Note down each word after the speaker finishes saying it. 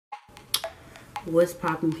What's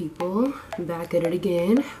poppin', people? Back at it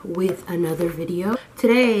again with another video.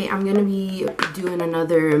 Today I'm gonna be doing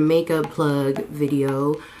another makeup plug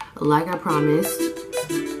video like I promised.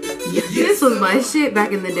 This was my shit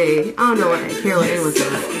back in the day. I don't know what I care what anyone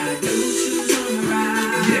says.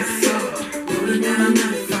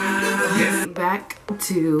 Back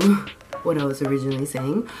to what I was originally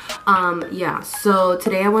saying. Yeah, so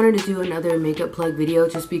today I wanted to do another makeup plug video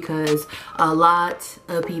just because a lot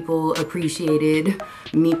of people appreciated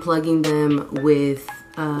me plugging them with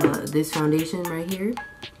this foundation right here.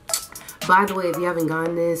 By the way, if you haven't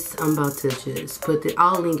gotten this, I'm about to just put the,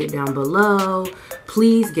 I'll link it down below.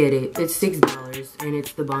 Please get it. It's $6 and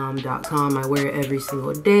it's thebomb.com. I wear it every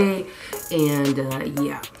single day. And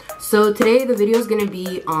yeah, so today the video is going to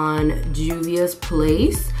be on Juvia's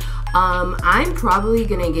Place. I'm probably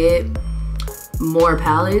gonna get more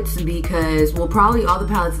palettes because, well, probably all the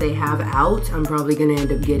palettes they have out I'm probably gonna end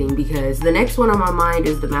up getting, because the next one on my mind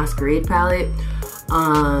is the Masquerade palette,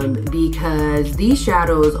 because these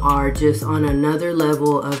shadows are just on another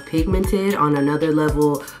level of pigmented, on another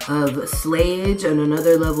level of slayage, on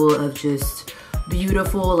another level of just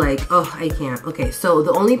beautiful. Like, oh, I can't. Okay, so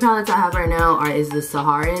the only palettes I have right now is the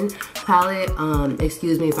Saharan palette.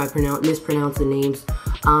 Excuse me if I mispronounce the names.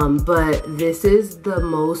 But this is the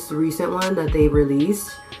most recent one that they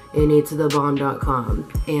released, and it's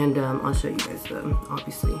thebomb.com. And I'll show you guys them,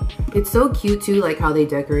 obviously. It's so cute too, like how they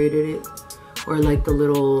decorated it, or like the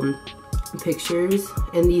little pictures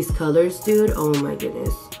and these colors, dude. Oh my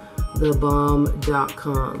goodness.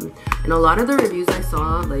 Thebomb.com. And a lot of the reviews I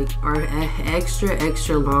saw like are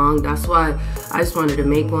extra long. That's why I just wanted to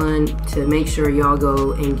make one to make sure y'all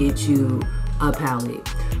go and get you a palette.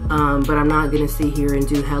 But I'm not gonna sit here and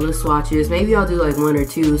do hella swatches. Maybe I'll do like one or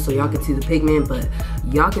two so y'all can see the pigment, but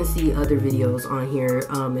y'all can see other videos on here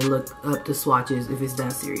and look up the swatches if it's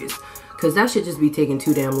that serious, because that should just be taking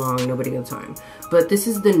too damn long. Nobody got time. But this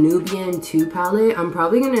is the Nubian 2 palette. I'm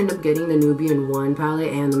probably gonna end up getting the Nubian 1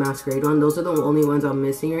 palette and the Masquerade one. Those are the only ones I'm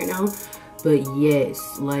missing right now. But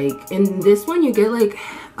yes, like in this one you get like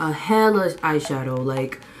a hella eyeshadow.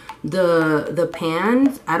 Like the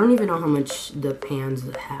pans, I don't even know how much the pans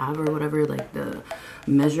have or whatever, like the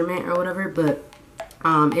measurement or whatever, but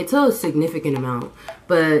it's a significant amount.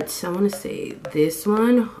 But I want to say this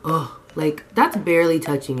one, oh, like that's barely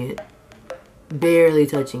touching it. Barely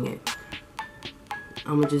touching it.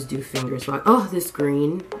 I'm gonna just do finger swatch. Oh, this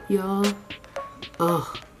green, y'all.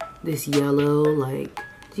 Oh, this yellow. Like,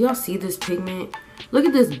 do y'all see this pigment? Look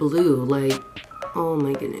at this blue. Like, oh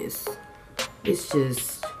my goodness, it's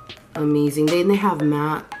just amazing. They have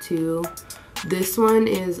matte too. This one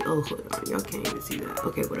is, oh, hold on, y'all can't even see that.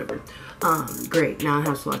 Okay, whatever. Great, now I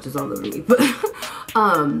have swatches all over me. But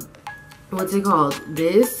what's it called?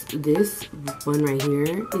 This one right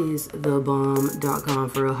here is thebomb.com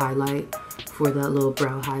for a highlight, for that little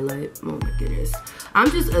brow highlight. Oh my goodness, I'm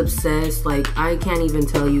just obsessed. Like, I can't even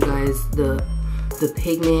tell you guys the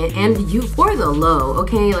pigment, and you for the low,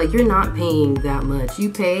 okay? Like, you're not paying that much.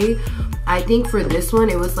 You pay, I think for this one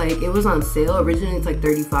it was on sale. Originally it's like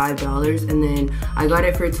 $35 and then I got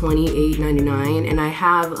it for $28.99. and I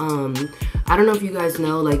have I don't know if you guys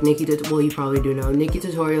know, like NIKKIE, well, you probably do know, NIKKIE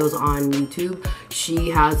Tutorials on YouTube.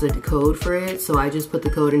 She has a code for it, so I just put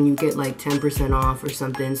the code and you get like 10% off or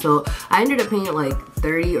something. So I ended up paying like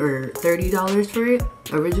 $30 for it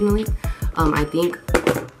originally. I think,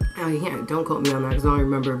 don't quote me on that because I don't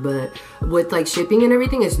remember, but with like shipping and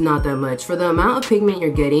everything, it's not that much. For the amount of pigment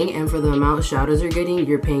you're getting and for the amount of shadows you're getting,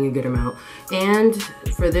 you're paying a good amount. And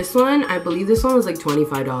for this one, I believe this one was like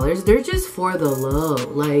 $25. They're just for the low.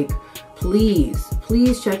 Like, please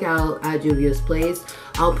check out at Juvia's Place.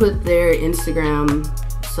 I'll put their Instagram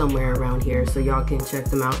somewhere around here so y'all can check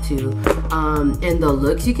them out too. And the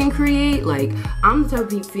looks you can create, like, I'm the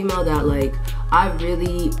type of female that, like, I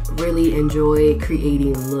really enjoy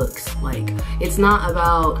creating looks. Like, it's not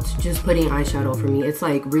about just putting eyeshadow for me. It's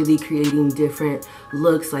like really creating different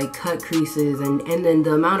looks, like cut creases, and then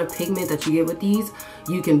the amount of pigment that you get with these,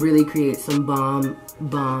 you can really create some bomb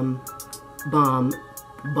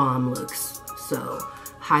looks. So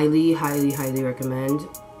highly recommend.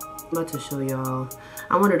 I'm about to show y'all.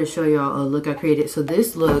 I wanted to show y'all a look I created. So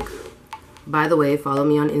this look, by the way, follow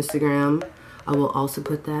me on Instagram. I will also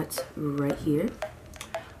put that right here.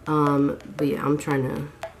 But yeah, I'm trying to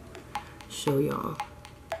show y'all.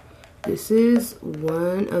 This is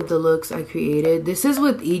one of the looks I created. This is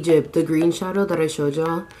with Egypt, the green shadow that I showed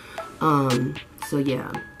y'all. So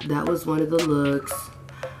yeah, that was one of the looks.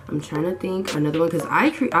 I'm trying to think another one, because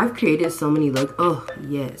I've created so many looks. Oh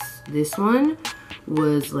yes, this one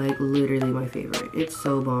was like literally my favorite. It's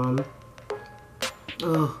so bomb.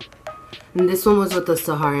 Oh, And this one was with the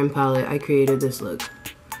Saharan palette. I created this look.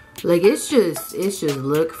 Like, it's just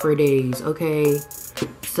look for days, okay?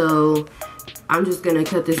 So I'm just gonna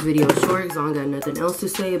cut this video short because I don't got nothing else to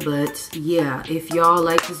say. But yeah, if y'all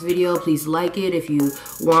like this video, please like it. If you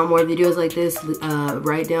want more videos like this,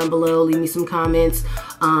 write down below, leave me some comments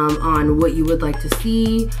on what you would like to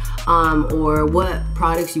see, or what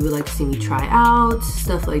products you would like to see me try out,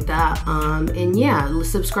 stuff like that. And yeah,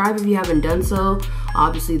 subscribe if you haven't done so.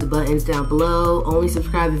 Obviously the button's down below. Only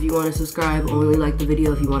subscribe if you want to subscribe. Only like the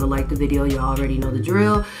video if you want to like the video. You already know the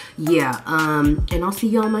drill. Yeah, and I'll see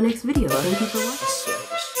y'all in my next video. Thank you for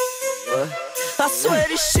watching. I swear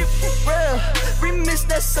this shit for real. Remix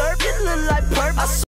that serve, it look like purple.